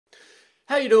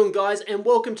How you doing, guys, and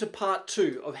welcome to part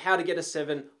 2 of how to get a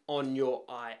 7 on your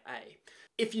IA.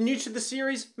 If you're new to the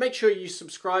series, make sure you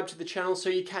subscribe to the channel so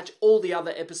you catch all the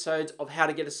other episodes of how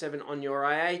to get a 7 on your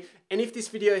IA. And if this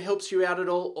video helps you out at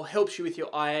all or helps you with your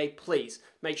IA, please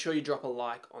make sure you drop a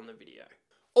like on the video.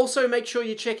 Also, make sure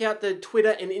you check out the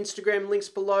Twitter and Instagram links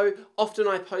below. Often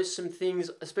I post some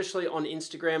things, especially on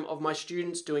Instagram, of my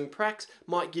students doing pracs,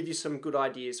 might give you some good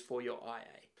ideas for your IA.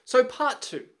 So part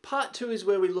 2. Part 2 is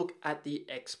where we look at the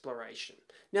exploration.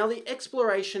 Now, the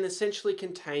exploration essentially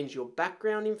contains your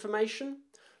background information,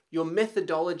 your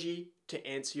methodology to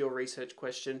answer your research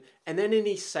question, and then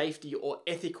any safety or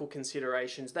ethical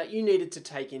considerations that you needed to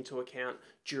take into account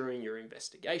during your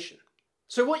investigation.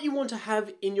 So what you want to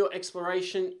have in your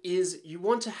exploration is you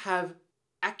want to have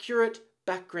accurate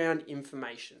background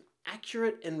information,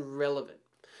 accurate and relevant.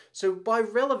 So by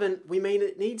relevant, we mean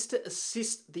it needs to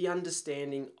assist the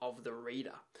understanding of the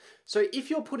reader. So if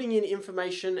you're putting in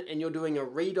information and you're doing a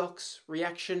redox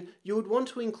reaction, you would want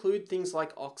to include things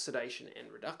like oxidation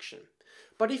and reduction.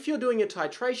 But if you're doing a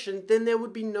titration, then there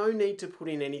would be no need to put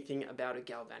in anything about a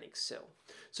galvanic cell.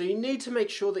 So you need to make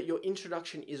sure that your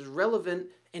introduction is relevant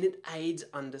and it aids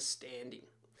understanding.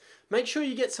 Make sure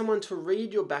you get someone to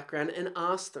read your background and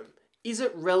ask them, is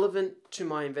it relevant to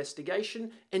my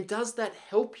investigation, and does that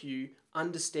help you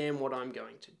understand what I'm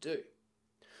going to do?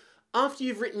 After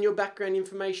you've written your background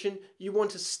information, you want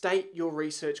to state your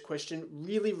research question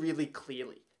really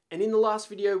clearly. And in the last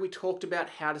video, we talked about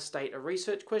how to state a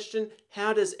research question.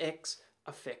 How does X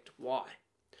affect Y?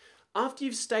 After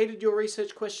you've stated your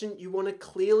research question, you want to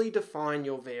clearly define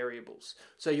your variables.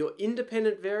 So your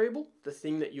independent variable, the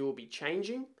thing that you will be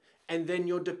changing, and then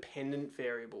your dependent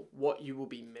variable, what you will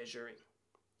be measuring.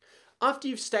 After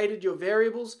you've stated your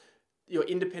variables, your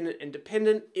independent and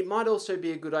dependent, it might also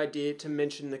be a good idea to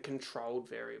mention the controlled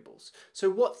variables. So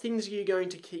what things are you going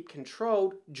to keep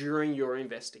controlled during your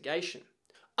investigation?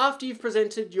 After you've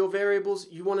presented your variables,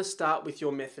 you want to start with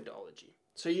your methodology.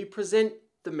 So you present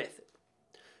the method.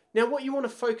 Now what you want to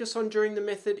focus on during the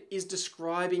method is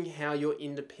describing how your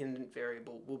independent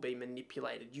variable will be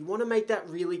manipulated. You want to make that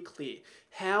really clear.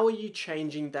 How are you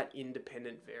changing that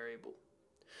independent variable?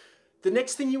 The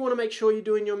next thing you want to make sure you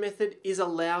do in your method is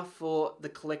allow for the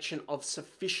collection of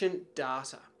sufficient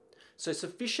data. So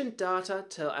sufficient data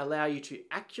to allow you to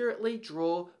accurately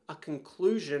draw a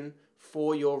conclusion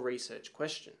for your research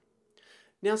question.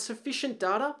 Now sufficient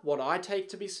data, what I take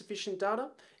to be sufficient data,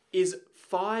 is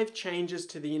 5 changes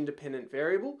to the independent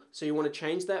variable. So you want to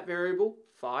change that variable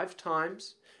 5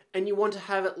 times, and you want to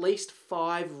have at least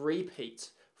 5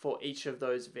 repeats for each of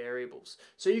those variables.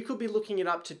 So you could be looking at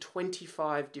up to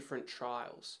 25 different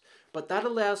trials, but that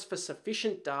allows for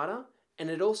sufficient data, and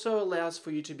it also allows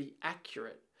for you to be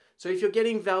accurate. So if you're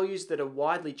getting values that are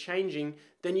widely changing,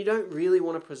 then you don't really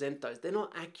want to present those. They're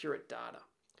not accurate data.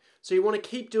 So you want to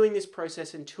keep doing this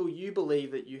process until you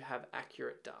believe that you have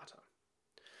accurate data.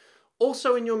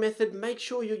 Also in your method, make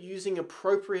sure you're using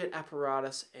appropriate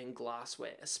apparatus and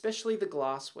glassware, especially the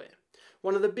glassware.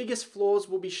 One of the biggest flaws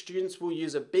will be students will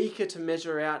use a beaker to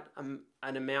measure out an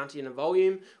amount in a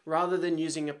volume rather than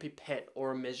using a pipette or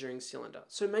a measuring cylinder.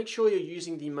 So make sure you're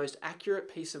using the most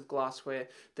accurate piece of glassware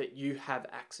that you have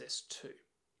access to.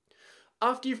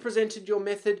 After you've presented your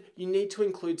method, you need to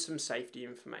include some safety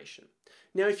information.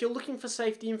 Now, if you're looking for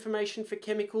safety information for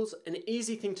chemicals, an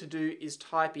easy thing to do is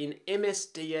type in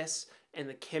MSDS and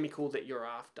the chemical that you're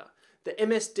after. The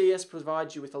MSDS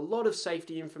provides you with a lot of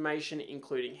safety information,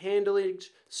 including handling,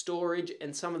 storage,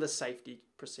 and some of the safety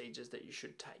procedures that you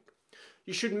should take.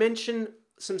 You should mention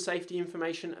some safety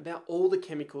information about all the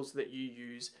chemicals that you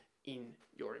use in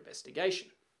your investigation.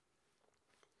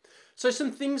 So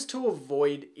some things to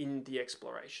avoid in the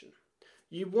exploration.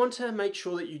 You want to make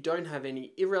sure that you don't have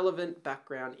any irrelevant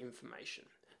background information.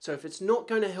 So if it's not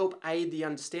going to help aid the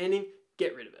understanding,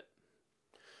 get rid of it.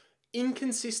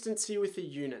 Inconsistency with the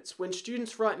units. When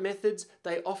students write methods,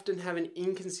 they often have an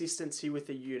inconsistency with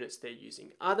the units they're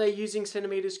using. Are they using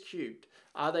centimeters cubed?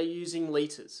 Are they using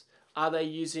liters? Are they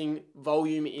using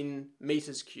volume in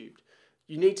meters cubed?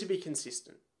 You need to be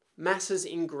consistent. Masses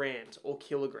in grams or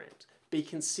kilograms. Be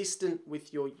consistent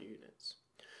with your units.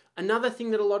 Another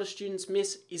thing that a lot of students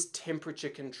miss is temperature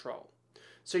control.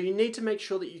 So you need to make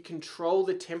sure that you control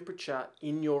the temperature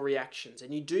in your reactions,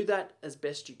 and you do that as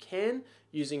best you can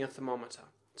using a thermometer.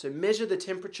 So measure the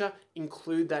temperature,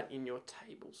 include that in your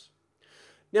tables.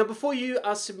 Now before you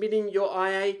are submitting your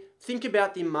IA, think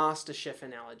about the master chef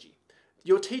analogy.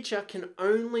 Your teacher can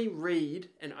only read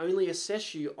and only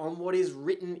assess you on what is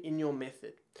written in your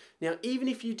method. Now, even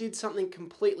if you did something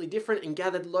completely different and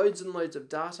gathered loads and loads of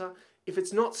data, If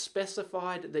it's not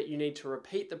specified that you need to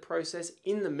repeat the process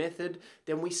in the method,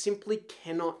 then we simply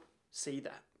cannot see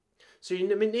that. So you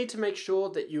need to make sure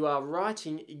that you are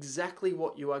writing exactly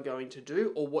what you are going to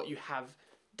do or what you have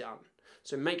done.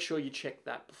 So make sure you check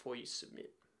that before you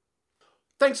submit.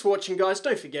 Thanks for watching, guys.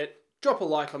 Don't forget, drop a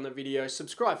like on the video,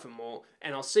 subscribe for more,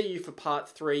 and I'll see you for part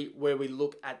 3 where we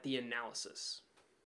look at the analysis.